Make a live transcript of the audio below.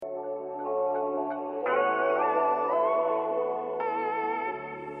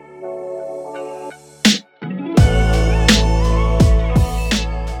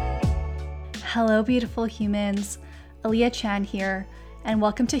Hello, beautiful humans. Aaliyah Chan here, and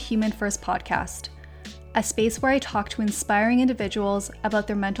welcome to Human First Podcast, a space where I talk to inspiring individuals about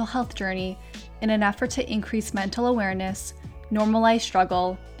their mental health journey in an effort to increase mental awareness, normalize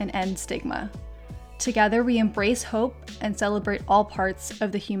struggle, and end stigma. Together, we embrace hope and celebrate all parts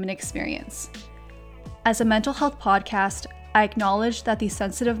of the human experience. As a mental health podcast, I acknowledge that these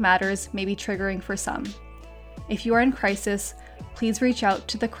sensitive matters may be triggering for some. If you are in crisis, please reach out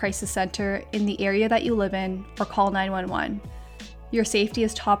to the crisis center in the area that you live in or call 911. Your safety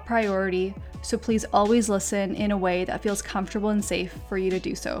is top priority, so please always listen in a way that feels comfortable and safe for you to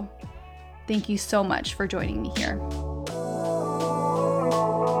do so. Thank you so much for joining me here.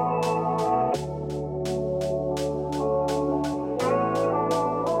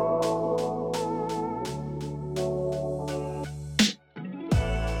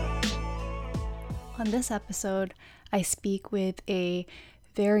 On this episode, I speak with a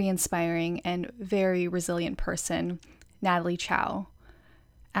very inspiring and very resilient person, Natalie Chow.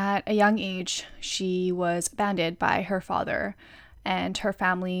 At a young age, she was abandoned by her father, and her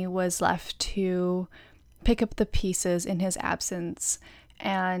family was left to pick up the pieces in his absence.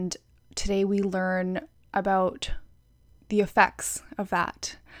 And today we learn about the effects of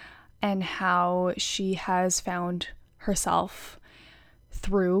that and how she has found herself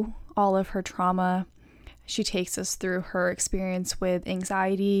through all of her trauma. She takes us through her experience with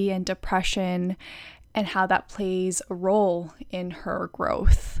anxiety and depression and how that plays a role in her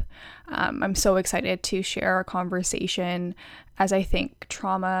growth. I'm so excited to share our conversation, as I think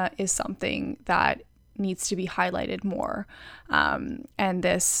trauma is something that needs to be highlighted more. And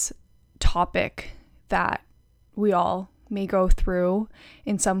this topic that we all may go through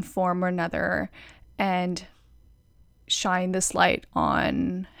in some form or another, and shine this light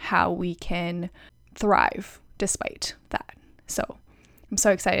on how we can thrive despite that. So I'm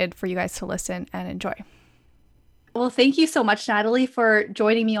so excited for you guys to listen and enjoy. Well, thank you so much, Natalie, for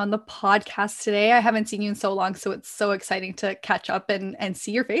joining me on the podcast today. I haven't seen you in so long, so it's so exciting to catch up and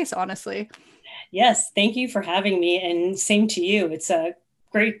see your face, honestly. Yes, thank you for having me, and same to you. It's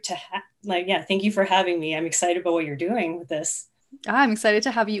great to thank you for having me. I'm excited about what you're doing with this. I'm excited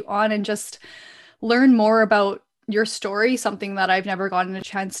to have you on and just learn more about your story, something that I've never gotten a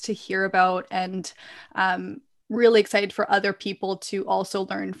chance to hear about, and really excited for other people to also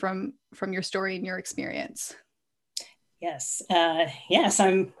learn from your story and your experience. Yes,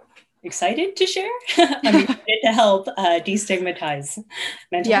 I'm excited to share. I'm excited to help destigmatize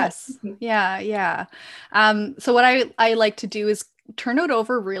mental health. Yeah. So what I like to do is turn it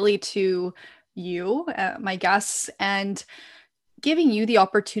over really to you, my guests, and giving you the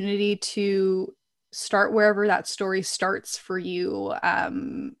opportunity to start wherever that story starts for you.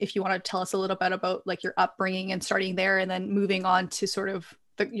 If you want to tell us a little bit about like your upbringing and starting there and then moving on to sort of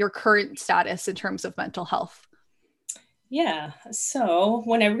your current status in terms of mental health. Yeah. So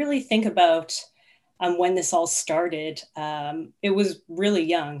when I really think about when this all started, it was really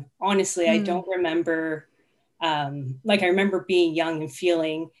young. Honestly, I don't remember, I remember being young and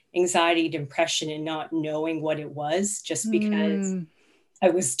feeling anxiety, depression, and not knowing what it was just because I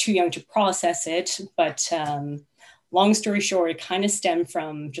was too young to process it. But long story short, it kind of stemmed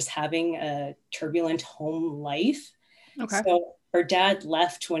from just having a turbulent home life. Okay. So our dad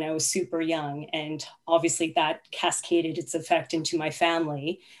left when I was super young, and obviously that cascaded its effect into my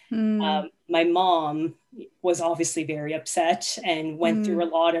family. My mom was obviously very upset and went through a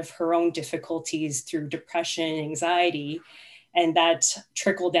lot of her own difficulties through depression, anxiety, and that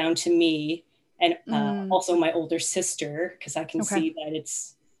trickled down to me. And also my older sister, because I can see that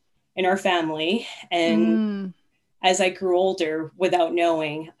it's in our family. And as I grew older, without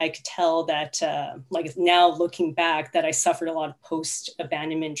knowing, I could tell that, now looking back, that I suffered a lot of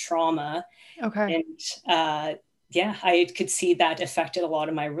post-abandonment trauma. Okay. And I could see that affected a lot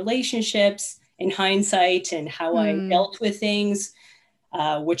of my relationships in hindsight and how I dealt with things,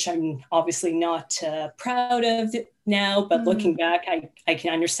 which I'm obviously not proud of now, but looking back, I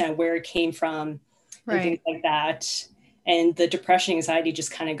can understand where it came from and things like that. And the depression, anxiety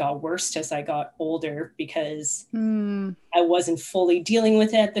just kind of got worse as I got older because I wasn't fully dealing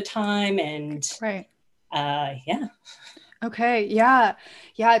with it at the time. And Okay. Yeah.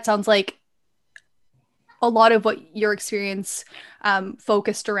 It sounds like a lot of what your experience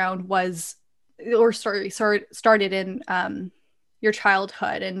focused around started in your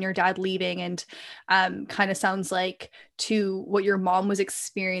childhood and your dad leaving, and kind of sounds like to what your mom was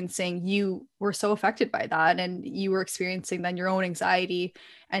experiencing, you were so affected by that, and you were experiencing then your own anxiety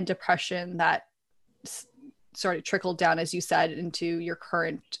and depression that sort of trickled down, as you said, into your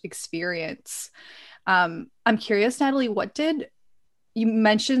current experience. I'm curious, Natalie, what did you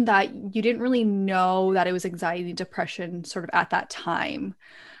mentioned that you didn't really know that it was anxiety and depression sort of at that time.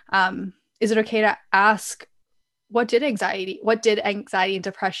 Is it okay to ask what did anxiety and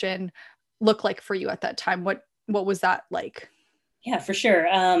depression look like for you at that time? What was that like? Yeah, for sure.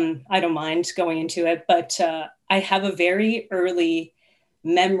 I don't mind going into it, but I have a very early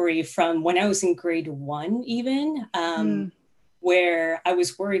memory from when I was in grade one, even, Mm, where I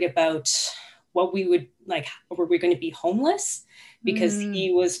was worried about what we would like, were we going to be homeless? Because mm,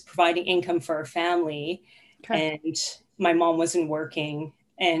 he was providing income for our family okay. and my mom wasn't working.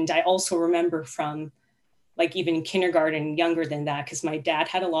 And I also remember from like even kindergarten, younger than that, because my dad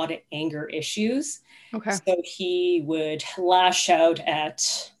had a lot of anger issues. Okay. So he would lash out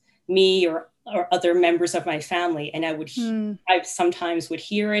at me or other members of my family, and Mm, I sometimes would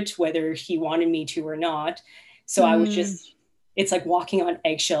hear it, whether he wanted me to or not. So I would mm, just, it's like walking on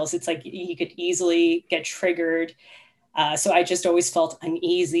eggshells. It's like he could easily get triggered. So I just always felt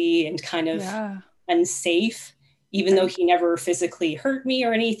uneasy and kind of yeah. unsafe, even though Right. he never physically hurt me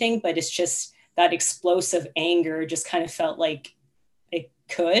or anything. But it's just that explosive anger just kind of felt like it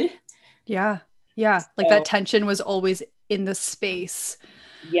could. Yeah. Yeah. Like that So, tension was always in the space.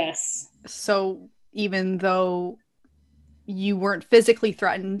 yes. So even though you weren't physically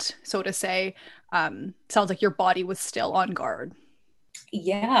threatened, so to say, sounds like your body was still on guard.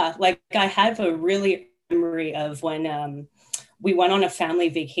 Yeah. Like I have a really memory of when we went on a family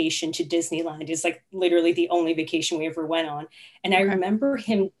vacation to Disneyland. It's like literally the only vacation we ever went on. And I Okay. remember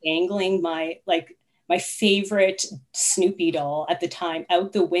him dangling my favorite Snoopy doll at the time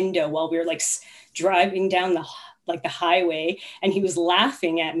out the window while we were like driving down the highway, and he was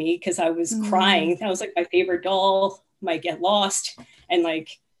laughing at me because I was Mm, crying. That was like my favorite doll might get lost, and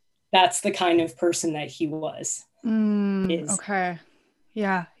like that's the kind of person that he is. okay.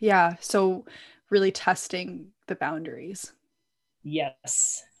 Yeah. Yeah. So really testing the boundaries.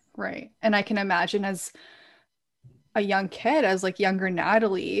 Yes. Right. And I can imagine as a young kid, as like younger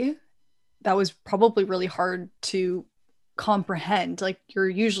Natalie, that was probably really hard to comprehend. Like you're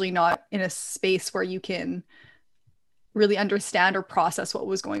usually not in a space where you can really understand or process what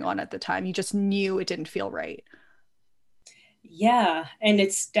was going on at the time. You just knew it didn't feel right. Yeah, and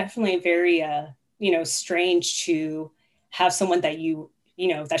it's definitely very strange to have someone that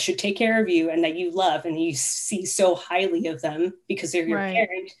that should take care of you and that you love and you see so highly of them because they're your Right.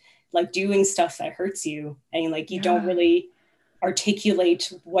 parent, like doing stuff that hurts you, and like you don't Yeah. really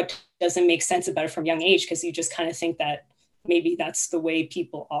articulate what doesn't make sense about it from a young age because you just kind of think that maybe that's the way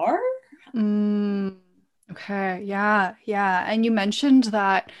people are. Mm, okay. Yeah. Yeah. And you mentioned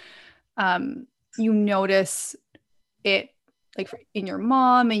that you notice it like in your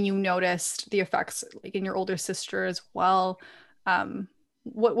mom and you noticed the effects like in your older sister as well.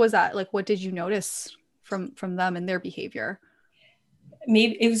 What was that? Like what did you notice from them and their behavior?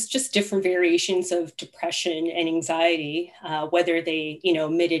 Maybe it was just different variations of depression and anxiety, whether they,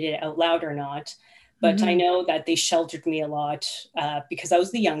 admitted it out loud or not. But I Mm-hmm. know that they sheltered me a lot because I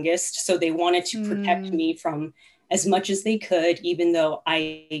was the youngest. So they wanted to protect Mm, me from as much as they could, even though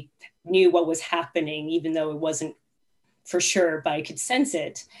I knew what was happening, even though it wasn't for sure, but I could sense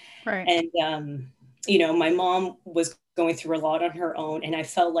it. right. And, my mom was going through a lot on her own. And I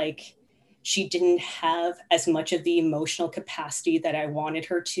felt like she didn't have as much of the emotional capacity that I wanted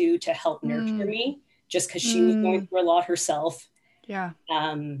her to help nurture Mm, me, just because she was going mm, through a lot herself. yeah.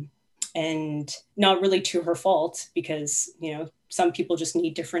 Um, and not really to her fault, because, some people just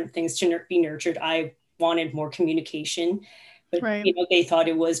need different things to be nurtured. I wanted more communication, but, Right. they thought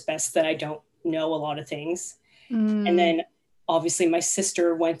it was best that I don't know a lot of things. And Mm, then obviously my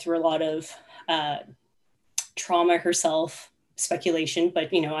sister went through a lot of uh, trauma herself, speculation, but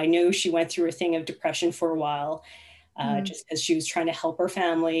I know she went through a thing of depression for a while, mm, just because she was trying to help her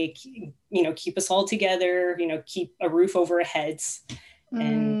family, keep us all together, keep a roof over our heads.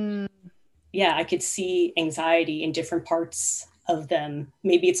 And mm, yeah, I could see anxiety in different parts of them.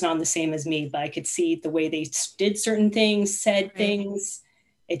 Maybe it's not the same as me, but I could see the way they did certain things, said right. things.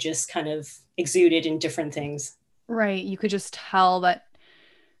 It just kind of exuded in different things. Right. You could just tell that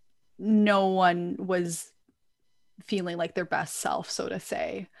no one was feeling like their best self, so to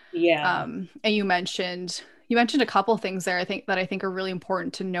say. Yeah. And you mentioned a couple things there I think are really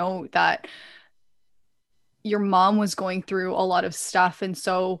important to note that your mom was going through a lot of stuff. And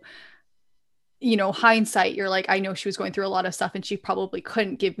so, hindsight, you're like, I know she was going through a lot of stuff and she probably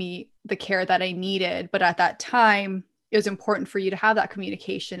couldn't give me the care that I needed. But at that time, it was important for you to have that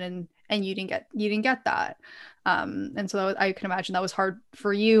communication and you didn't get that. And so I can imagine that was hard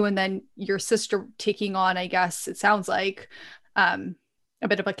for you. And then your sister taking on, I guess it sounds like, um, a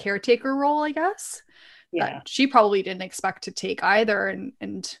bit of a caretaker role, I guess. Yeah. that she probably didn't expect to take either.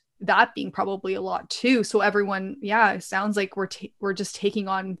 And that being probably a lot too. So everyone, yeah, it sounds like we're just taking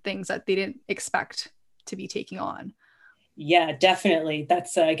on things that they didn't expect to be taking on. Yeah, definitely.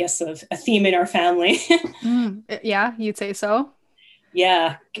 That's, I guess, a theme in our family. Yeah, you'd say so.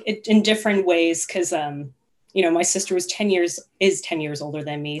 Yeah, in different ways. Because, my sister is 10 years older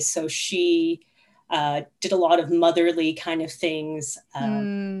than me. So she did a lot of motherly kind of things.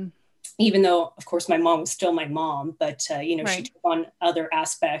 Even though, of course, my mom was still my mom, but, Right. she took on other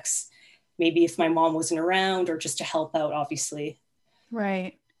aspects, maybe if my mom wasn't around or just to help out, obviously.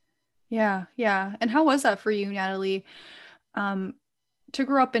 Right. Yeah. Yeah. And how was that for you, Natalie? To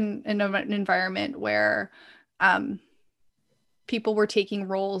grow up in an environment where um, people were taking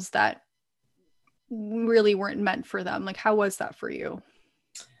roles that really weren't meant for them. Like, how was that for you?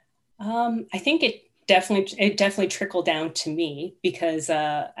 I think it definitely trickled down to me because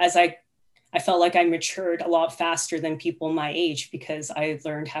as I felt like I matured a lot faster than people my age because I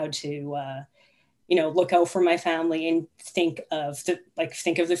learned how to look out for my family and think of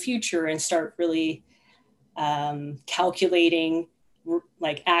the future and start really calculating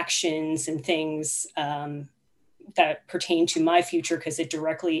like actions and things that pertain to my future because it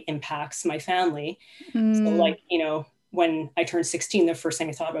directly impacts my family. So like, when I turned 16, the first thing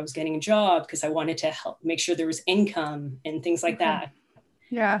I thought about was getting a job because I wanted to help make sure there was income and things like Okay. that.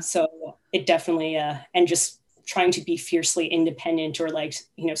 Yeah. So it definitely, and just trying to be fiercely independent or like,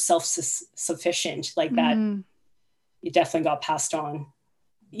 self-sufficient like that, it definitely got passed on.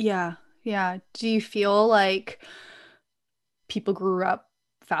 Yeah. Yeah. Do you feel like people grew up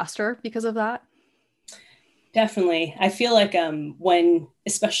faster because of that? Definitely. I feel like when,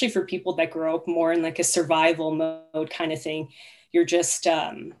 especially for people that grow up more in like a survival mode kind of thing, you're just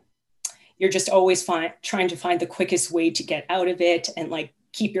always trying to find the quickest way to get out of it and like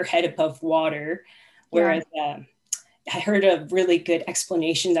keep your head above water. Yeah. Whereas I heard a really good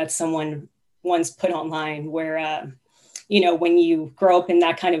explanation that someone once put online where, when you grow up in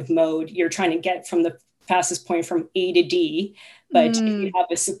that kind of mode, you're trying to get from the fastest point from A to D. But if you have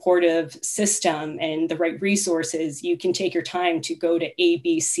a supportive system and the right resources, you can take your time to go to A,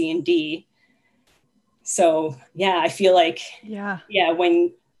 B, C, and D. So yeah, I feel like, Yeah.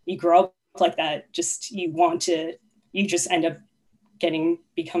 when you grow up like that, you just end up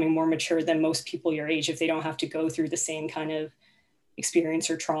becoming more mature than most people your age if they don't have to go through the same kind of experience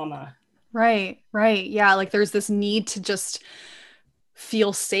or trauma. Right. Right. Yeah. Like there's this need to just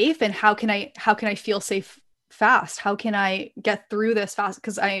feel safe. And how can I feel safe fast? How can I get through this fast?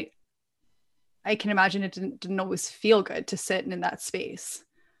 Because I can imagine it didn't always feel good to sit in that space.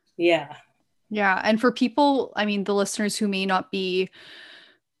 Yeah. Yeah. And for people, I mean, the listeners who may not be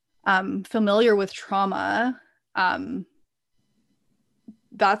familiar with trauma, um,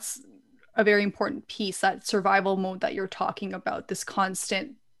 that's a very important piece, that survival mode that you're talking about, this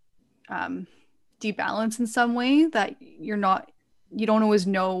constant um, debalance in some way that you don't always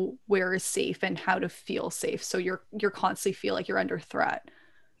know where is safe and how to feel safe. So you're constantly feel like you're under threat.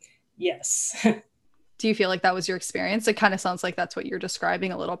 Yes. Do you feel like that was your experience? It kind of sounds like that's what you're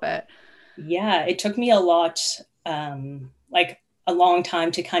describing a little bit. Yeah, it took me a lot, like a long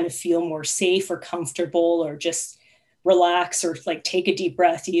time to kind of feel more safe or comfortable or just relax or like take a deep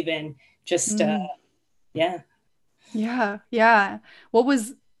breath, even just, yeah. Yeah, yeah. What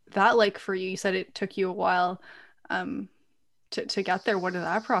was that like for you? You said it took you a while um, to get there. What did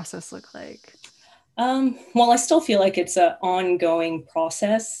that process look like? Well, I still feel like it's an ongoing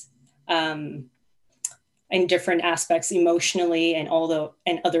process. Um, in different aspects emotionally and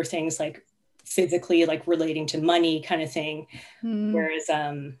other things like physically, like relating to money kind of thing. Mm, Whereas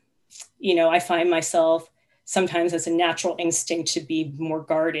I find myself sometimes as a natural instinct to be more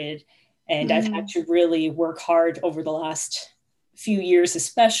guarded, and I've had mm, to really work hard over the last few years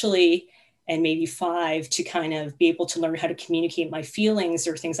especially, and maybe 5, to kind of be able to learn how to communicate my feelings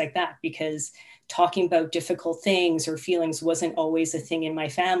or things like that, because talking about difficult things or feelings wasn't always a thing in my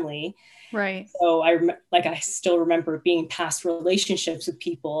family. right. So I still remember being past relationships with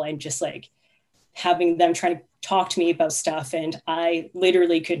people and just like having them try to talk to me about stuff, and I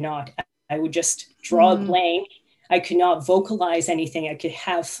literally could not. I would just draw a Mm, blank. I could not vocalize anything. I could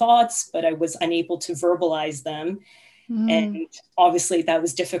have thoughts, but I was unable to verbalize them. And mm, obviously that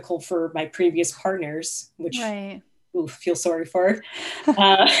was difficult for my previous partners, which, right. ooh, feel sorry for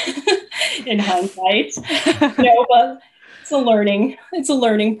uh, in hindsight. But it's a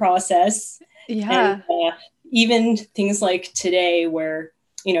learning process. And Yeah, even things like today where,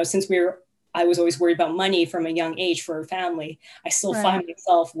 since I was always worried about money from a young age for a family, I still right. find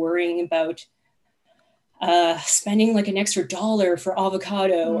myself worrying about spending like an extra dollar for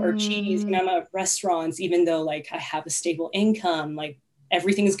avocado or cheese. Mm, I'm at restaurants, even though like I have a stable income, like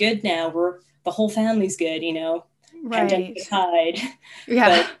everything's good now. The whole family's good, pandemic right. aside.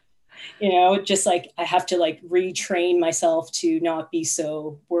 Yeah. But, just like I have to like retrain myself to not be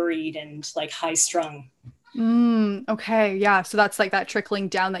so worried and like high strung. Okay. Yeah. So that's like that trickling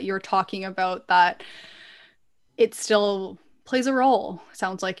down that you're talking about, that it still plays a role,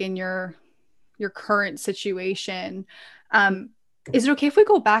 sounds like, in your current situation. Um, is it okay if we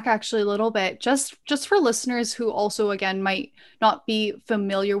go back actually a little bit, just for listeners who also again might not be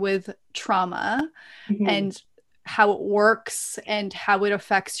familiar with trauma Mm-hmm. and how it works and how it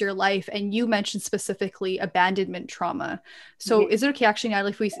affects your life? And you mentioned specifically abandonment trauma. So Mm-hmm. is it okay actually,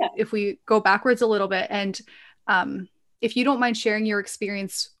 Natalie, if we go backwards a little bit, and um, if you don't mind sharing your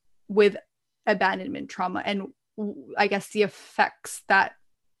experience with abandonment trauma and I guess the effects that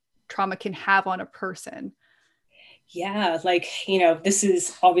trauma can have on a person? Yeah, like, this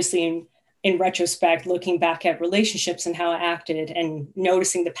is obviously in retrospect, looking back at relationships and how I acted and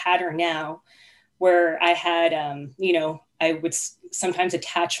noticing the pattern now where I had, I would sometimes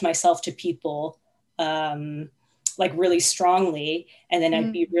attach myself to people like really strongly. And then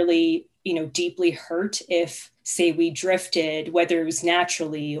I'd be Mm, really, deeply hurt if, say, we drifted, whether it was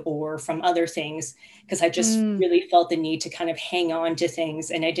naturally or from other things, because I just mm, really felt the need to kind of hang on to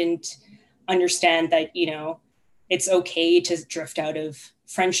things. And I didn't understand that, it's okay to drift out of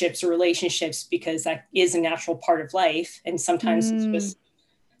friendships or relationships because that is a natural part of life. And sometimes it's mm, just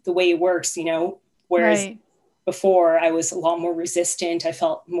the way it works, whereas right, before I was a lot more resistant. I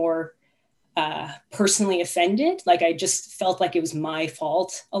felt more personally offended. Like I just felt like it was my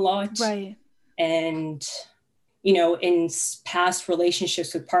fault a lot. right. And, in past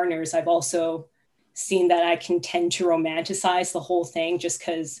relationships with partners, I've also seen that I can tend to romanticize the whole thing just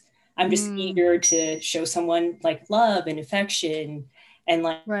because I'm just Mm, eager to show someone like love and affection and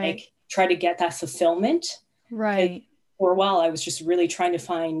right, like try to get that fulfillment. Because right. for a while I was just really trying to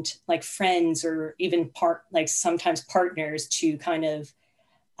find like friends or even like sometimes partners to kind of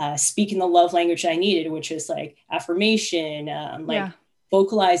speak in the love language I needed, which is like affirmation, like Yeah,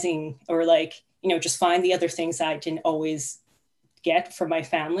 vocalizing, or like, just find the other things that I didn't always get from my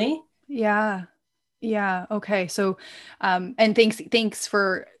family. yeah, yeah. Okay. So, and thanks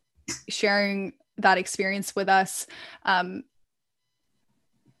for sharing that experience with us. Um,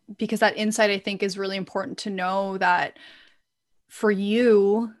 because that insight I think is really important to know, that for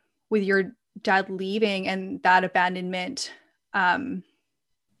you, with your dad leaving and that abandonment, um,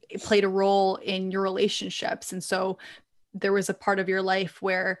 it played a role in your relationships. And so there was a part of your life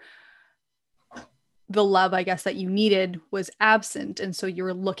where the love, I guess, that you needed was absent. And so you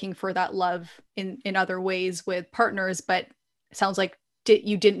were looking for that love in other ways with partners, but it sounds like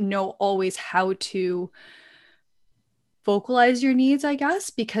you didn't know always how to vocalize your needs, I guess,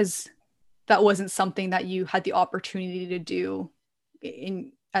 because that wasn't something that you had the opportunity to do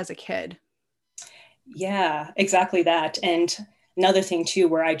in as a kid. Yeah, exactly that. And another thing too,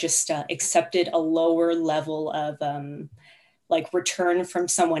 where I just accepted a lower level of like return from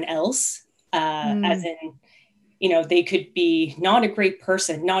someone else, as Mm, in, they could be not a great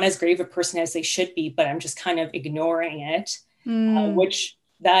person, not as great of a person as they should be, but I'm just kind of ignoring it, mm, which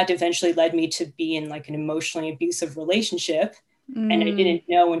that eventually led me to be in like an emotionally abusive relationship. And I mm, didn't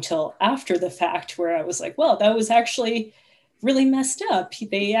know until after the fact, where I was like, well, that was actually really messed up.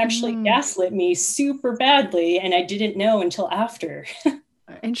 They actually mm. gaslit me super badly. And I didn't know until after.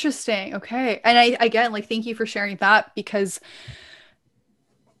 Interesting. Okay. And I again, like, thank you for sharing that, because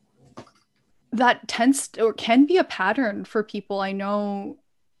that tends or can be a pattern for people I know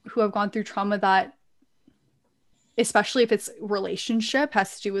who have gone through trauma, that especially if it's relationship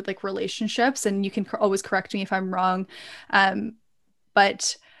has to do with like relationships, and you can always correct me if I'm wrong.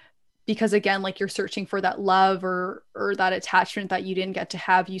 But because again, like, you're searching for that love or that attachment that you didn't get to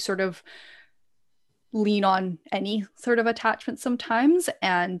have, you sort of lean on any sort of attachment sometimes.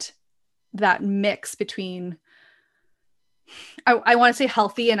 And that mix between, I want to say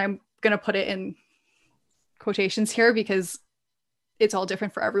healthy, and I'm going to put it in quotations here because it's all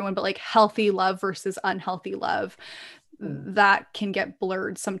different for everyone, but like healthy love versus unhealthy love, that can get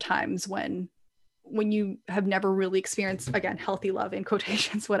blurred sometimes when you have never really experienced, again, healthy love in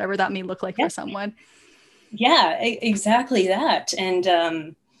quotations, whatever that may look like Yeah, for someone. yeah, exactly that. And,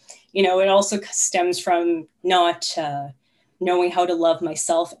 it also stems from not knowing how to love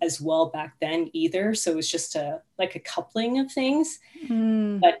myself as well back then either. So it was just like a coupling of things.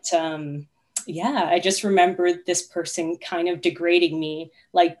 Mm, But yeah, I just remember this person kind of degrading me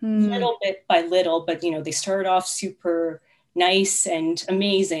like mm, little bit by little. But, they started off super nice and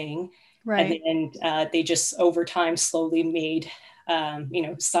amazing. Right. And then they just over time slowly made,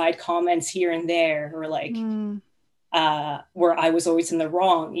 side comments here and there, or like where I was always in the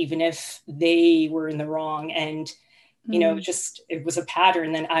wrong, even if they were in the wrong. And, just, it was a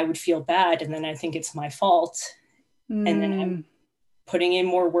pattern. Then I would feel bad. And then I think it's my fault. And then I'm putting in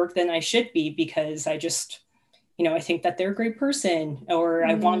more work than I should be, because I just, I think that they're a great person, or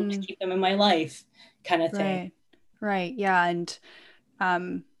I want to keep them in my life, kind of thing. Right. Yeah.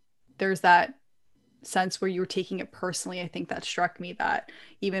 And there's that sense where you were taking it personally. I think that struck me, that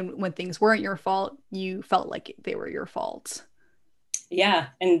even when things weren't your fault, you felt like they were your fault. Yeah.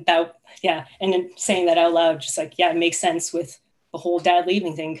 And then saying that out loud, just like, yeah, it makes sense with the whole dad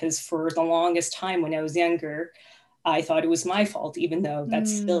leaving thing. Because for the longest time when I was younger, I thought it was my fault, even though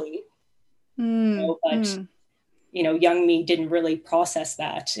that's silly. But young me didn't really process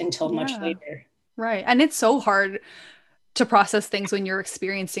that until much later. Right. And it's so hard to process things when you're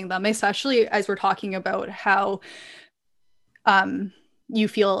experiencing them, especially as we're talking about how you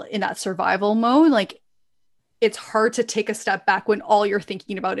feel in that survival mode. Like, it's hard to take a step back when all you're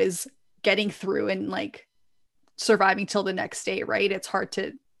thinking about is getting through and like surviving till the next day, right? It's hard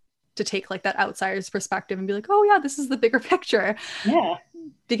to take like that outsider's perspective and be like, oh yeah, this is the bigger picture. Yeah.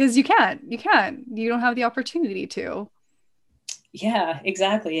 Because you don't have the opportunity to. Yeah,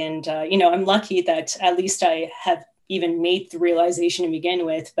 exactly. And, I'm lucky that at least I have even made the realization to begin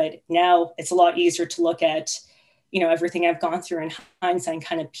with, but now it's a lot easier to look at, everything I've gone through in hindsight and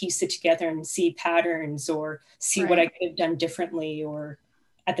kind of piece it together and see patterns, or see what I could have done differently, or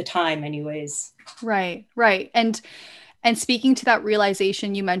at the time anyways. Right. And speaking to that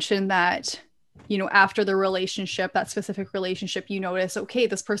realization, you mentioned that, after the relationship, that specific relationship, you notice, okay,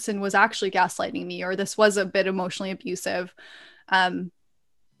 this person was actually gaslighting me, or this was a bit emotionally abusive.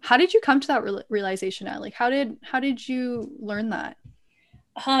 How did you come to that realization, Ed? Like, how did you learn that?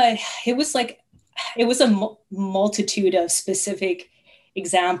 It was a multitude of specific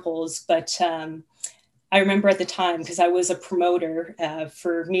examples, but I remember at the time, because I was a promoter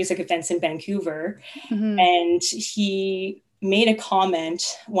for music events in Vancouver, and he made a comment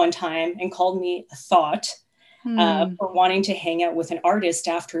one time and called me a thought for wanting to hang out with an artist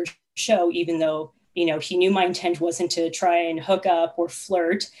after a show, even though he knew my intent wasn't to try and hook up or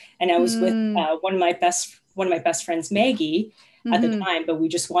flirt. And I was with one of my best friends, Maggie, at the time, but we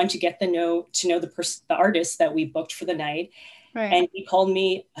just wanted to get to know the artist that we booked for the night. Right. And he called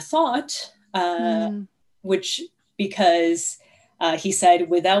me a thought, which, because he said,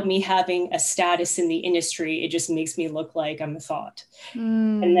 without me having a status in the industry, it just makes me look like I'm a thought.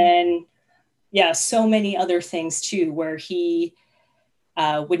 And then, so many other things too, where he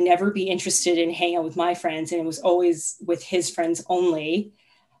would never be interested in hanging out with my friends, and it was always with his friends only.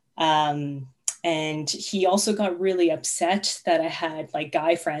 And he also got really upset that I had like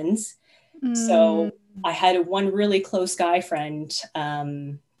guy friends. So I had one really close guy friend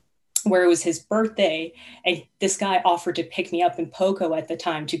where it was his birthday, and this guy offered to pick me up in Poco at the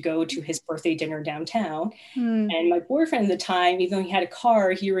time to go to his birthday dinner downtown. And my boyfriend at the time, even though he had a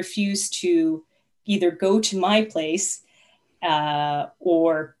car, he refused to either go to my place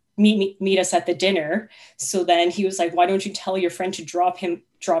or meet us at the dinner. So then he was like, why don't you tell your friend to drop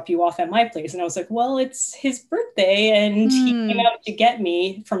you off at my place? And I was like, well, it's his birthday, and he came out to get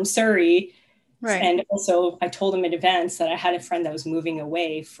me from Surrey. Right. And also I told him in advance that I had a friend that was moving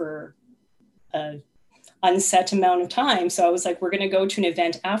away for an unset amount of time. So I was like, we're going to go to an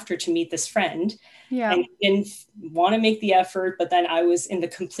event after to meet this friend. Yeah. And he didn't want to make the effort, but then I was in the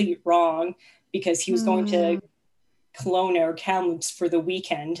complete wrong, because he was going to Kelowna or Kamloops for the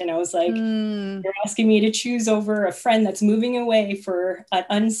weekend. And I was like, you're asking me to choose over a friend that's moving away for an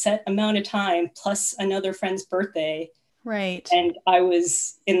unset amount of time, plus another friend's birthday. Right. And I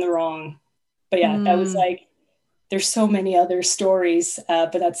was in the wrong. But yeah, that was like, there's so many other stories,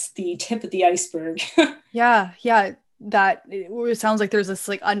 but that's the tip of the iceberg. Yeah. That it sounds like there's this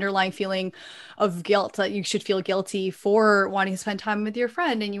like underlying feeling of guilt, that you should feel guilty for wanting to spend time with your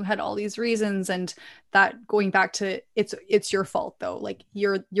friend, and you had all these reasons, and that going back to it's your fault though, like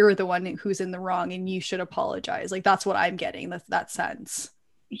you're the one who's in the wrong and you should apologize. Like, that's what I'm getting, that sense.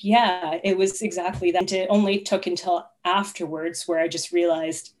 Yeah, it was exactly that. It only took until afterwards where I just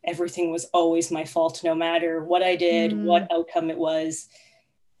realized everything was always my fault, no matter what I did, what outcome it was.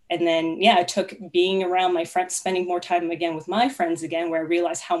 And then, it took being around my friends, spending more time again with my friends again, where I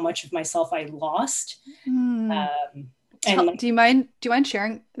realized how much of myself I lost. And do you mind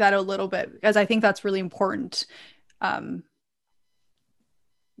sharing that a little bit? Because I think that's really important.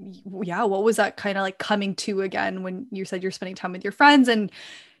 What was that kind of like coming to again when you said you're spending time with your friends and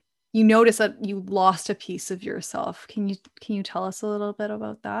you notice that you lost a piece of yourself? Can you tell us a little bit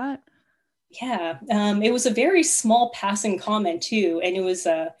about that? Yeah, it was a very small passing comment too, and it was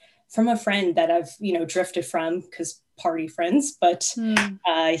from a friend that I've drifted from because party friends. But Mm,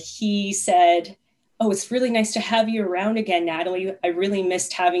 he said, "Oh, it's really nice to have you around again, Natalie. I really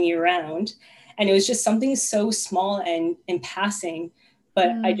missed having you around." And it was just something so small and in passing, but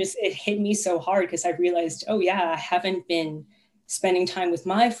mm, it hit me so hard because I realized, oh yeah, I haven't been spending time with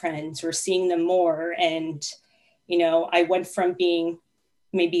my friends or seeing them more, and I went from being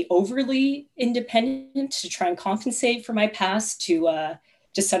maybe overly independent to try and compensate for my past to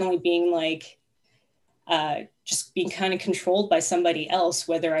just suddenly being like just being kind of controlled by somebody else,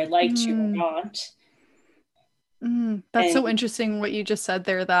 whether I like to or mm, not. That's And so interesting what you just said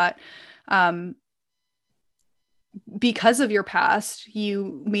there, that um, because of your past,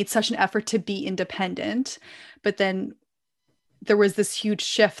 you made such an effort to be independent, but then there was this huge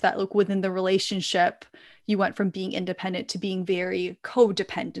shift that, like, within the relationship, you went from being independent to being very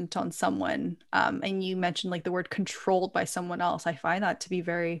codependent on someone. And you mentioned like the word controlled by someone else. I find that to be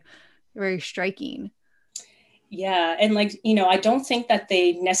very, very striking. yeah, and like, I don't think that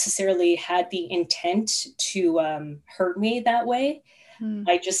they necessarily had the intent to hurt me that way. Mm,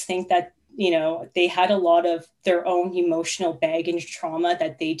 I just think that, they had a lot of their own emotional baggage trauma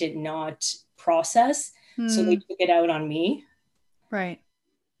that they did not process. So they mm, took it out on me. right,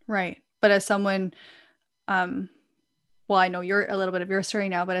 right. But as someone, um, well, I know you're a little bit of your story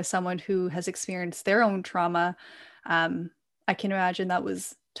now, but as someone who has experienced their own trauma, I can imagine that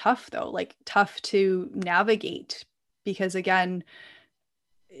was tough though, like tough to navigate because again,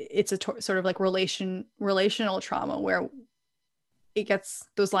 it's a sort of like relational trauma where it gets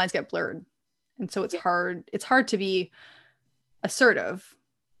those lines get blurred. And so it's hard to be assertive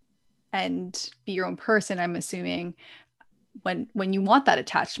and be your own person, I'm assuming, when you want that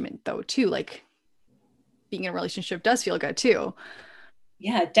attachment though too, like being in a relationship does feel good too.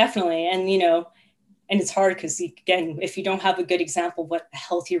 Yeah, definitely. And, and it's hard because, again, if you don't have a good example of what a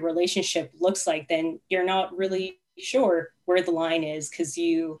healthy relationship looks like, then you're not really sure where the line is because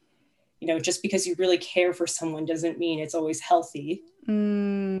just because you really care for someone doesn't mean it's always healthy,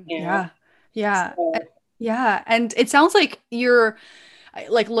 you know? Yeah. Yeah. So, Yeah. And it sounds like you're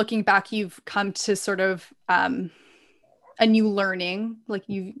like looking back, you've come to sort of a new learning, like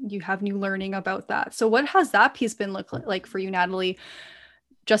you have new learning about that. So what has that piece been look like for you, Natalie?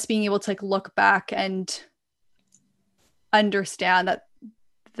 Just being able to like look back and understand that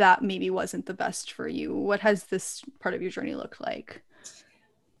that maybe wasn't the best for you. What has this part of your journey looked like?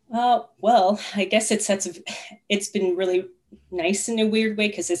 well, I guess it's been really nice in a weird way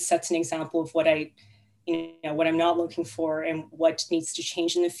because it sets an example of what I'm not looking for and what needs to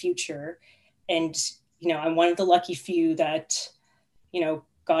change in the future. And, I'm one of the lucky few that,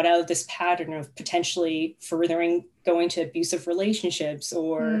 got out of this pattern of potentially furthering going to abusive relationships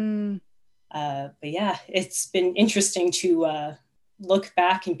or, Mm, but yeah, it's been interesting to look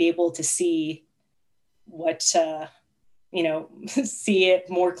back and be able to see what, see it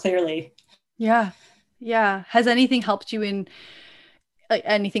more clearly. yeah. Yeah. Has anything helped you in like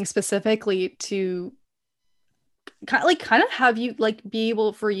anything specifically to kind of have you like be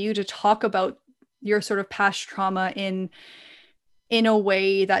able for you to talk about your sort of past trauma in a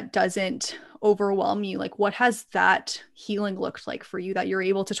way that doesn't overwhelm you? Like what has that healing looked like for you that you're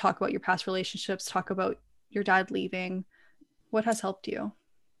able to talk about your past relationships, talk about your dad leaving? What has helped you?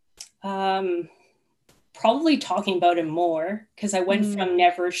 Um, Probably talking about it more because I went Mm, from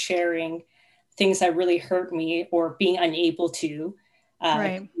never sharing things that really hurt me or being unable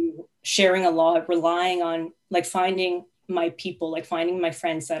right. to sharing a lot, relying on like finding my people, like finding my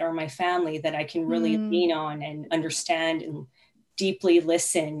friends that are my family that I can really Mm, lean on and understand and deeply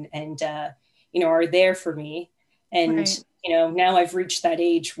listen and, are there for me. And, right. now I've reached that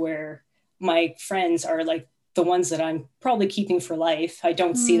age where my friends are like the ones that I'm probably keeping for life. I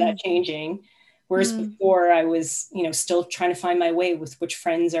don't see that Mm, changing. Whereas mm, before I was, still trying to find my way with which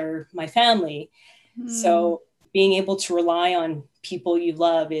friends are my family. mm, So being able to rely on people you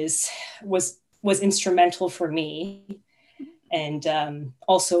love was instrumental for me. And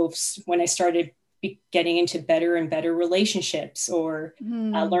also when I started getting into better and better relationships or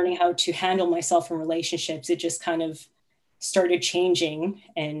mm, learning how to handle myself in relationships, it just kind of started changing.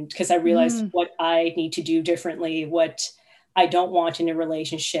 And because I realized mm. what I need to do differently, what I don't want in a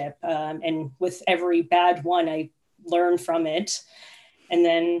relationship. And with every bad one, I learn from it. And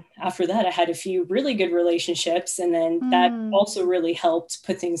then after that, I had a few really good relationships. And then that Mm. also really helped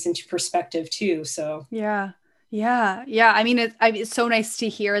put things into perspective too. So, Yeah. Yeah. Yeah. I mean, it's so nice to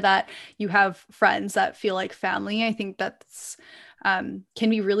hear that you have friends that feel like family. I think that's can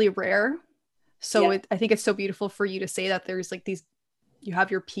be really rare. So yeah. I think it's so beautiful for you to say that there's like these, you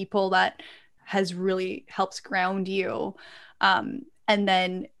have your people that has really helped ground you. And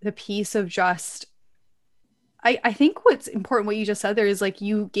then the piece of just, I think what's important, what you just said there, is like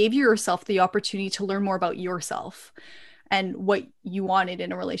you gave yourself the opportunity to learn more about yourself and what you wanted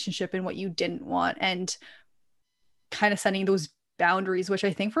in a relationship and what you didn't want, and kind of setting those boundaries, which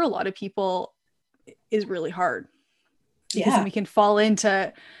I think for a lot of people is really hard, because then we can fall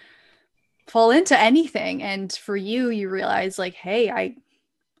into anything. And for you, you realize like, hey,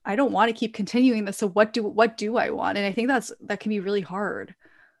 I don't want to keep continuing this. So what do I want? And I think that can be really hard.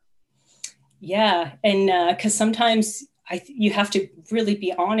 Yeah. And because sometimes you have to really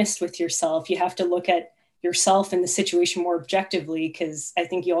be honest with yourself. You have to look at yourself and the situation more objectively, because I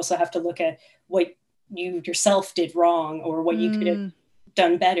think you also have to look at what you yourself did wrong or what you could have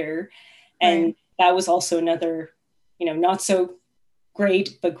done better. And that was also another, not so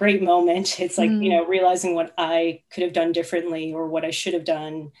great, but great moment. It's like, realizing what I could have done differently or what I should have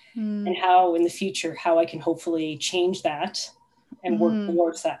done, and how in the future, how I can hopefully change that and work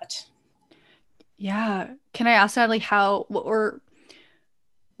towards that. Yeah. Can I ask that, like,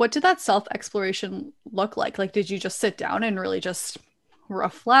 what did that self-exploration look like? Like, did you just sit down and really just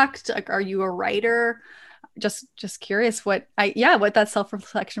reflect? Like, are you a writer? Just curious what that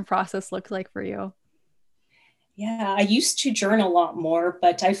self-reflection process looked like for you. Yeah, I used to journal a lot more,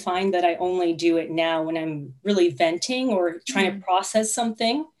 but I find that I only do it now when I'm really venting or trying to process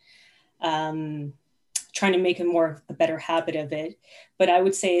something, trying to make a better habit of it. But I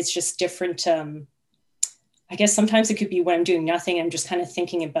would say it's just different. I guess sometimes it could be when I'm doing nothing, I'm just kind of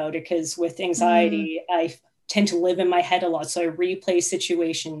thinking about it, because with anxiety, I tend to live in my head a lot. So I replay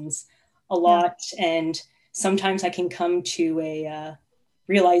situations a lot. And sometimes I can come to a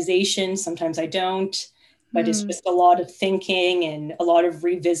realization, sometimes I don't. But it's just a lot of thinking and a lot of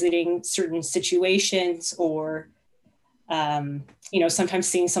revisiting certain situations, or, sometimes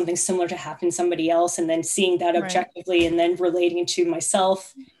seeing something similar to happen to somebody else, and then seeing that objectively, and then relating to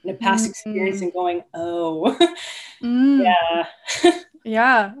myself in a past experience and going, oh, yeah.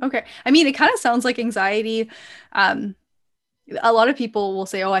 Yeah. Okay. I mean, it kind of sounds like anxiety. A lot of people will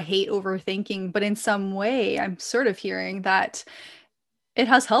say, oh, I hate overthinking, but in some way, I'm sort of hearing that it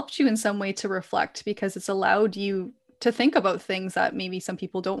has helped you in some way to reflect, because it's allowed you to think about things that maybe some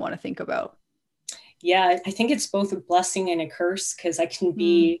people don't want to think about. Yeah, I think it's both a blessing and a curse, because I can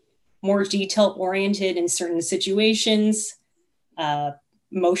be more detail oriented in certain situations,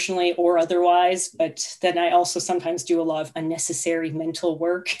 emotionally or otherwise. But then I also sometimes do a lot of unnecessary mental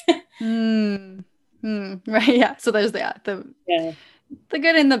work. Right. Yeah. So there's the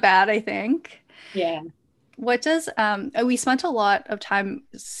good and the bad, I think. Yeah. What does we spent a lot of time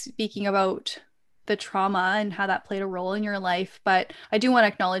speaking about the trauma and how that played a role in your life, but I do want to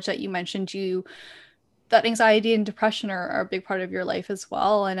acknowledge that you mentioned that anxiety and depression are a big part of your life as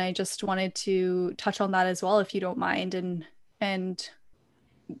well, and I just wanted to touch on that as well, if you don't mind. And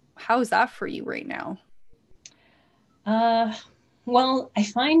how is that for you right now? Well, I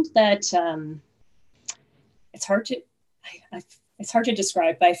find that it's hard to it's hard to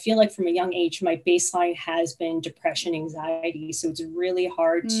describe, but I feel like from a young age, my baseline has been depression, anxiety. So it's really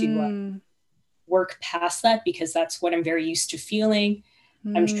hard to work past that, because that's what I'm very used to feeling.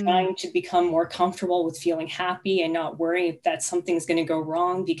 I'm trying to become more comfortable with feeling happy and not worrying that something's going to go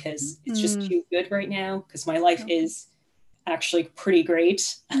wrong, because it's just too good right now, because my life is actually pretty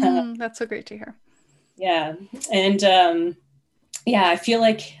great. That's so great to hear. Yeah. And I feel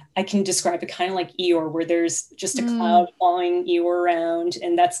like I can describe it kind of like Eeyore, where there's just a cloud following Eeyore around.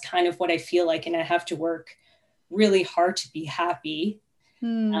 And that's kind of what I feel like. And I have to work really hard to be happy.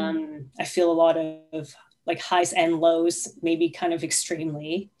 I feel a lot of like highs and lows, maybe kind of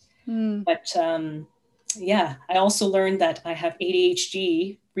extremely. But I also learned that I have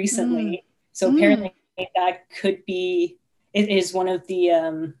ADHD recently. So apparently that could be, it is one of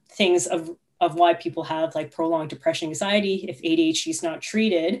the things of why people have like prolonged depression, anxiety, if ADHD is not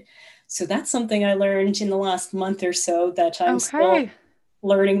treated. So that's something I learned in the last month or so, that I'm still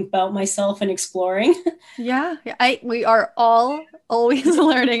learning about myself and exploring. Yeah, we are all always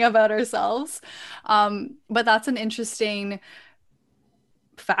learning about ourselves. But that's an interesting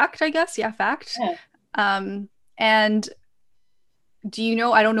fact, I guess. Yeah, fact. Yeah. And do you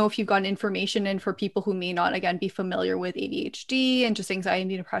know, I don't know if you've gotten information in for people who may not, again, be familiar with ADHD and just anxiety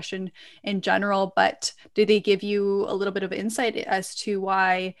and depression in general, but did they give you a little bit of insight as to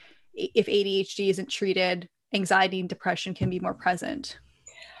why, if ADHD isn't treated, anxiety and depression can be more present?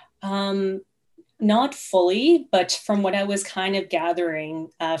 Not fully, but from what I was kind of gathering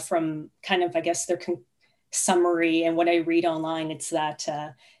from kind of, I guess, their summary and what I read online, it's that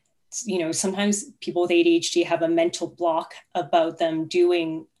sometimes people with ADHD have a mental block about them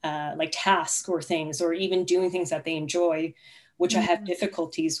doing like tasks or things, or even doing things that they enjoy, which I have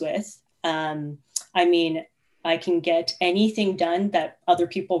difficulties with. I mean, I can get anything done that other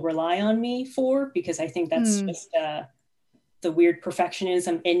people rely on me for, because I think that's just the weird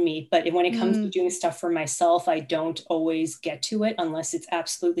perfectionism in me. But when it comes to doing stuff for myself, I don't always get to it unless it's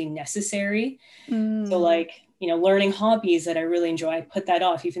absolutely necessary. So like, learning hobbies that I really enjoy, I put that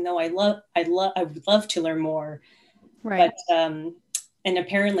off, even though I would love to learn more. Right. But, and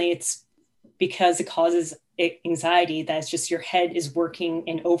apparently it's because it causes anxiety. That's just your head is working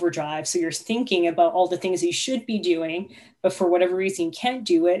in overdrive. So you're thinking about all the things you should be doing, but for whatever reason, you can't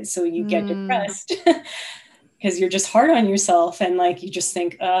do it. So you get depressed because you're just hard on yourself. And like, you just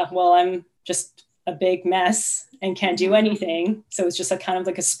think, well, I'm just a big mess and can't do anything. So it's just a kind of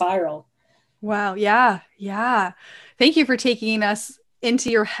like a spiral. Wow. Yeah. Yeah. Thank you for taking us into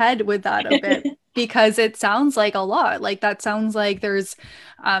your head with that a bit, because it sounds like a lot. Like that sounds like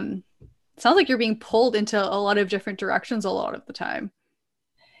sounds like you're being pulled into a lot of different directions a lot of the time.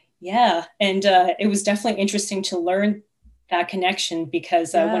 Yeah. And it was definitely interesting to learn that connection,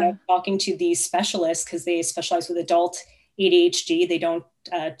 because when I'm talking to these specialists, because they specialize with adult ADHD, they don't,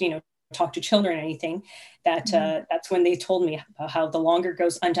 talk to children or anything, that's when they told me how the longer it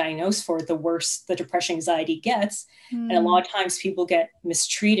goes undiagnosed for, the worse the depression anxiety gets. And a lot of times people get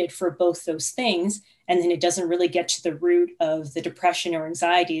mistreated for both those things. And then it doesn't really get to the root of the depression or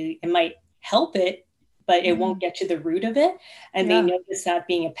anxiety. It might help it, but it won't get to the root of it. And they notice that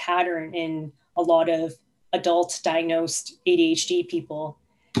being a pattern in a lot of adult diagnosed ADHD people.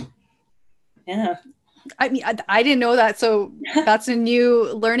 Yeah. I mean, I didn't know that. So that's a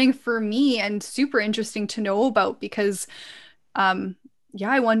new learning for me and super interesting to know about, because,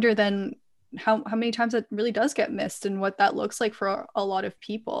 I wonder then how many times it really does get missed and what that looks like for a lot of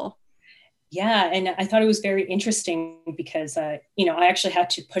people. Yeah. And I thought it was very interesting because, I actually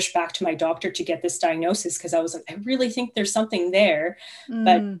had to push back to my doctor to get this diagnosis, because I was like, I really think there's something there.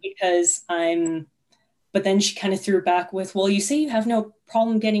 But but then she kind of threw back with, well, you say you have no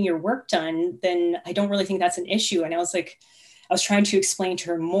problem getting your work done, then I don't really think that's an issue. And I was like, I was trying to explain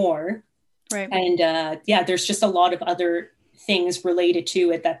to her more. Right. And there's just a lot of other things related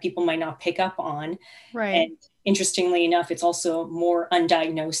to it that people might not pick up on. Right. And interestingly enough, it's also more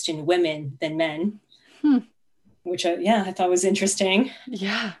undiagnosed in women than men, which I thought was interesting.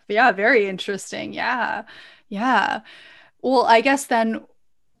 Yeah. Yeah. Very interesting. Yeah. Yeah. Well, I guess then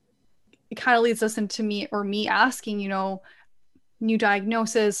it kind of leads us into me asking, new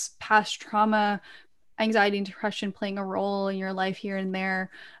diagnosis, past trauma, anxiety and depression playing a role in your life here and there.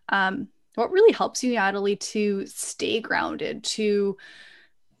 What really helps you, Natalie, to stay grounded, to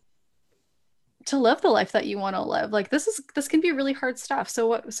live the life that you want to live? Like this can be really hard stuff. So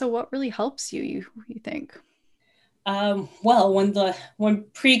what really helps you think? Well, when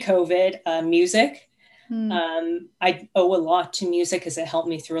pre-COVID, music. I owe a lot to music because it helped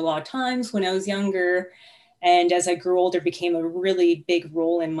me through a lot of times when I was younger. And as I grew older, it became a really big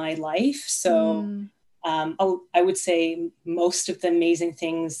role in my life. So I would say most of the amazing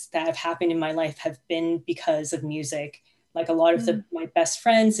things that have happened in my life have been because of music. Like a lot of my best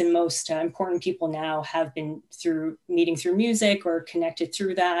friends and most important people now have been through meeting through music or connected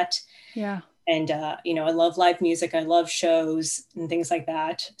through that. Yeah. And, I love live music. I love shows and things like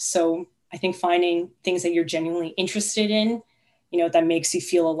that. So I think finding things that you're genuinely interested in, that makes you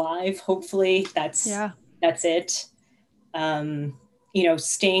feel alive. Hopefully that's it.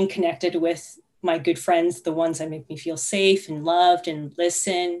 Staying connected with my good friends, the ones that make me feel safe and loved and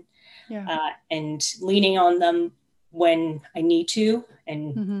listen, and leaning on them when I need to,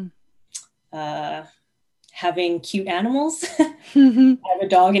 and having cute animals. I have a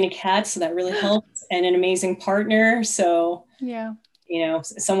dog and a cat, so that really helps, and an amazing partner. So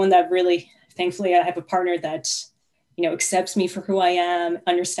someone that really, thankfully, I have a partner that, accepts me for who I am,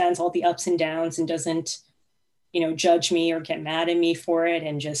 understands all the ups and downs, and doesn't, judge me or get mad at me for it,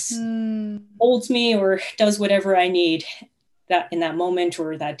 and just holds me or does whatever I need that in that moment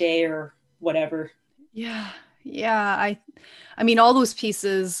or that day or whatever. Yeah. Yeah. I mean, all those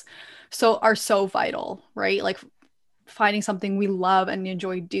pieces are so vital, right? Like finding something we love and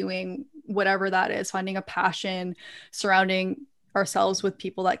enjoy doing, whatever that is, finding a passion, surrounding ourselves with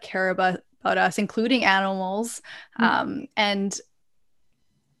people that care about us, including animals, and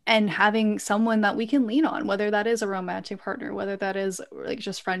having someone that we can lean on, whether that is a romantic partner, whether that is like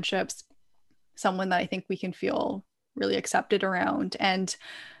just friendships, someone that I think we can feel really accepted around. And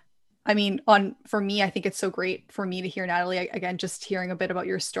I mean, for me, I think it's so great for me to hear, Natalie, again, just hearing a bit about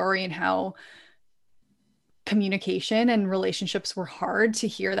your story and how communication and relationships were hard, to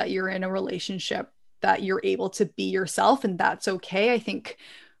hear that you're in a relationship that you're able to be yourself and that's okay. I think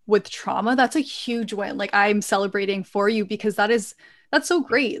with trauma, that's a huge win. Like, I'm celebrating for you because that's so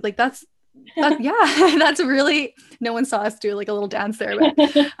great. Like, that yeah, that's really, no one saw us do like a little dance there, but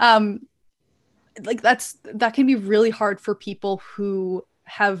like that can be really hard for people who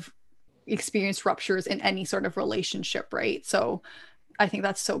have experienced ruptures in any sort of relationship, right? So I think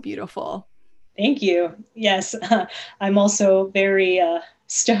that's so beautiful. Thank you. Yes, I'm also very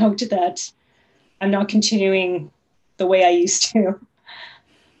stoked that I'm not continuing the way I used to.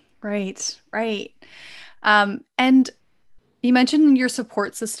 Right, right. And you mentioned your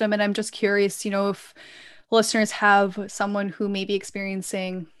support system, and I'm just curious, if listeners have someone who may be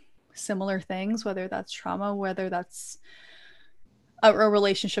experiencing similar things, whether that's trauma, whether that's a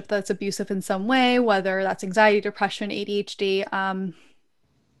relationship that's abusive in some way, whether that's anxiety, depression, ADHD.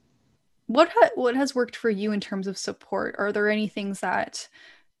 What has worked for you in terms of support? Are there any things that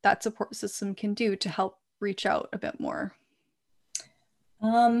that support system can do to help reach out a bit more?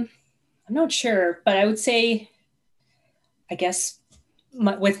 I'm not sure, but I would say, I guess,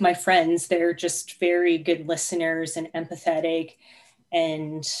 with my friends, they're just very good listeners and empathetic,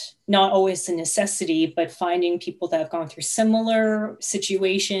 and not always a necessity, but finding people that have gone through similar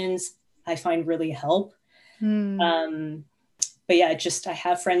situations, I find really help. Hmm. Um, but yeah, just I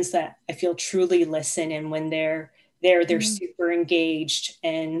have friends that I feel truly listen, and when they're there, they're Hmm. super engaged,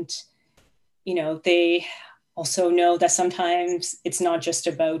 and they also know that sometimes it's not just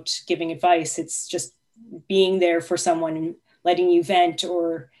about giving advice, it's just being there for someone and letting you vent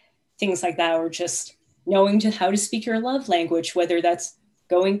or things like that, or just knowing how to speak your love language, whether that's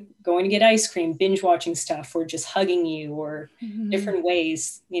going to get ice cream, binge watching stuff, or just hugging you, or Hmm. different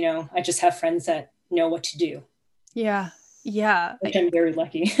ways. I just have friends that know what to do, Yeah. Yeah. which I'm very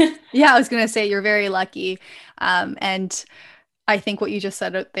lucky. Yeah, I was gonna say you're very lucky. And I think what you just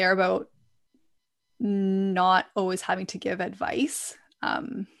said out there about not always having to give advice.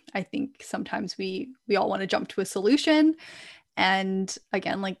 I think sometimes we all want to jump to a solution, and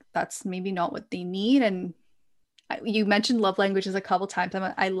again, like that's maybe not what they need. And you mentioned love languages a couple times.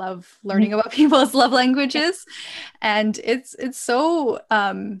 I love learning about people's love languages, and it's so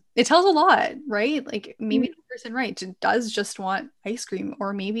it tells a lot, right? Like maybe the person, right, does just want ice cream,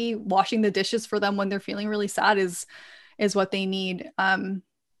 or maybe washing the dishes for them when they're feeling really sad is what they need.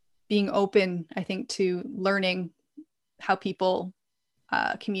 Being open, I think, to learning how people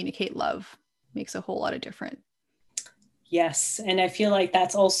communicate love makes a whole lot of difference. Yes. And I feel like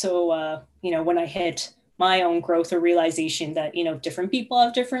that's also, when I hit my own growth or realization that, different people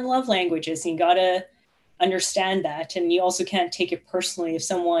have different love languages, and you got to understand that. And you also can't take it personally if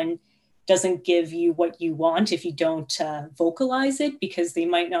someone doesn't give you what you want, if you don't vocalize it, because they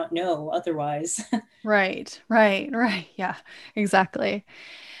might not know otherwise. Right, right, right. Yeah, exactly.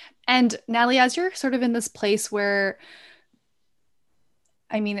 And Natalie, as you're sort of in this place where,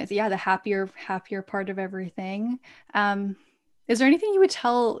 I mean, it's, yeah, the happier part of everything. Um, is there anything you would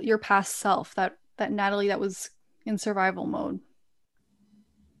tell your past self, that Natalie that was in survival mode?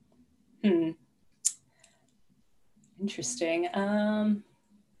 Hmm. Interesting. I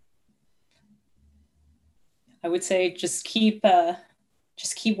would say just keep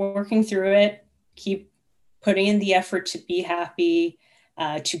working through it, keep putting in the effort to be happy,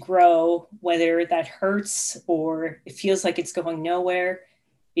 to grow, whether that hurts or it feels like it's going nowhere,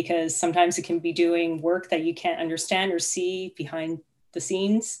 because sometimes it can be doing work that you can't understand or see behind the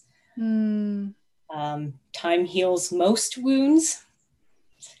scenes. Mm, Time heals most wounds.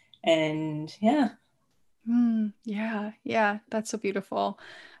 And yeah. yeah, yeah, that's so beautiful.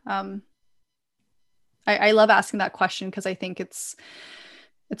 Um, I love asking that question because I think it's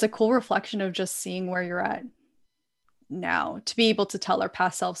a cool reflection of just seeing where you're at now, to be able to tell our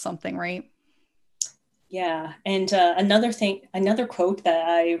past self something, right? Yeah. And another quote that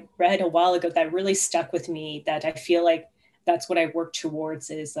I read a while ago that really stuck with me, that I feel like that's what I work towards,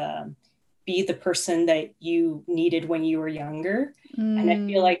 is be the person that you needed when you were younger. And I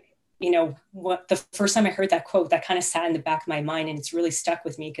feel Mm, like, what the first time I heard that quote, that kind of sat in the back of my mind, and it's really stuck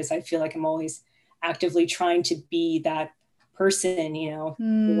with me because I feel like I'm always actively trying to be that person, the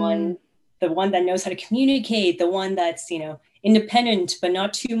mm, one the one that knows how to communicate, the one that's, independent, but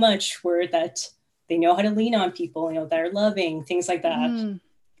not too much, where that they know how to lean on people, that are loving, things like that. mm.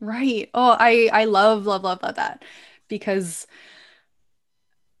 Right. Oh, I love that, because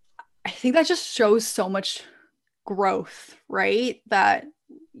I think that just shows so much growth, right? That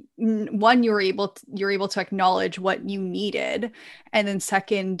one, you're able to acknowledge what you needed, and then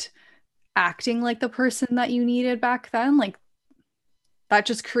second, acting like the person that you needed back then. Like that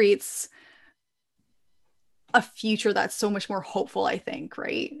just creates a future that's so much more hopeful, I think,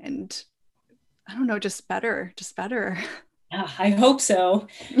 right? And I don't know, just better, just better. I hope so.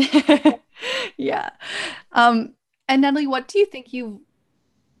 Yeah. And Natalie, what do you think you've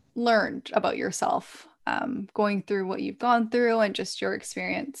learned about yourself going through what you've gone through and just your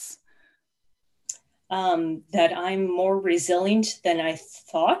experience? That I'm more resilient than I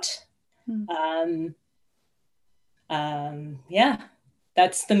thought. Hmm. Yeah,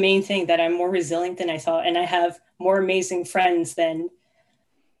 that's the main thing, that I'm more resilient than I thought. And I have more amazing friends than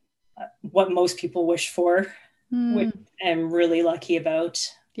what most people wish for, which Hmm. I'm really lucky about.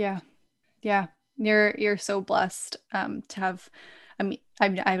 Yeah. Yeah. You're so blessed to have, I mean,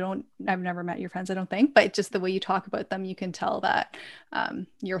 I've never met your friends, I don't think, but just the way you talk about them, you can tell that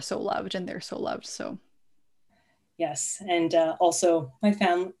you're so loved and they're so loved. So Yes. And also my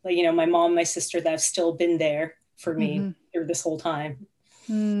family, my mom, my sister, that have still been there for me mhm. through this whole time.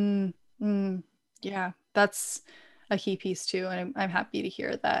 Mm, mm. Yeah, that's a key piece too. And I'm happy to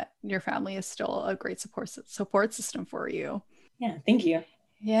hear that your family is still a great support system for you. Yeah. Thank you.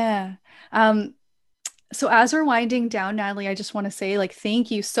 Yeah. Um, so as we're winding down, Natalie, I just want to say like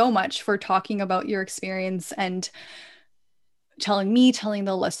thank you so much for talking about your experience and telling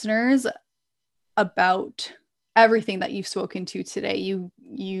the listeners about everything that you've spoken to today. You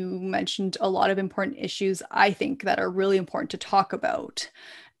mentioned a lot of important issues I think that are really important to talk about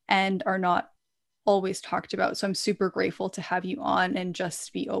and are not always talked about. So I'm super grateful to have you on and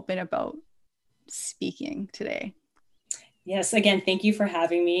just be open about speaking today. Yes. Again, thank you for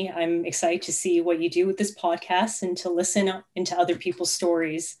having me. I'm excited to see what you do with this podcast and to listen into other people's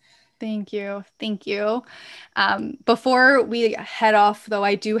stories. Thank you. Thank you. Before we head off, though,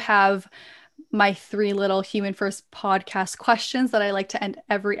 I do have my three little Human First podcast questions that I like to end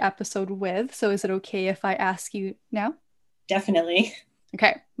every episode with. So is it okay if I ask you now? Definitely.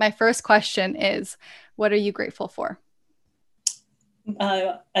 Okay. My first question is, what are you grateful for?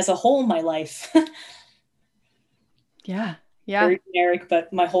 As a whole, my life. Yeah. Yeah. Very generic,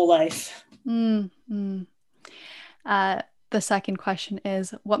 but my whole life. Mm, mm. Uh, the second question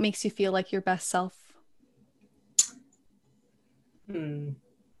is, what makes you feel like your best self? Hmm.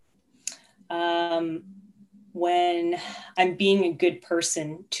 Um, when I'm being a good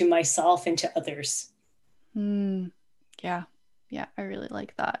person to myself and to others. Mm, yeah. Yeah. I really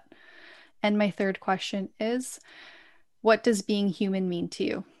like that. And my third question is, what does being human mean to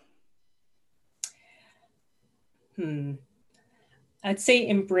you? Hmm. I'd say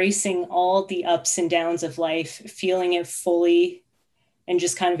embracing all the ups and downs of life, feeling it fully, and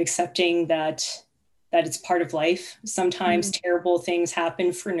just kind of accepting that it's part of life. Sometimes Mm, terrible things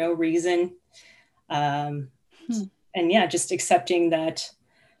happen for no reason. Um, hmm, and yeah, just accepting that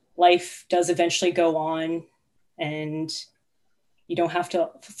life does eventually go on, and you don't have to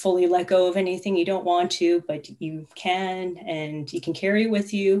fully let go of anything you don't want to, but you can, and you can carry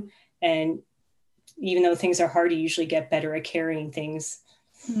with you. And even though things are hard, you usually get better at carrying things.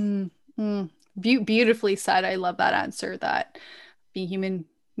 mm, mm. Beautifully said. I love that answer that being human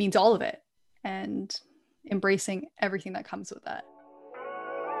means all of it and embracing everything that comes with that.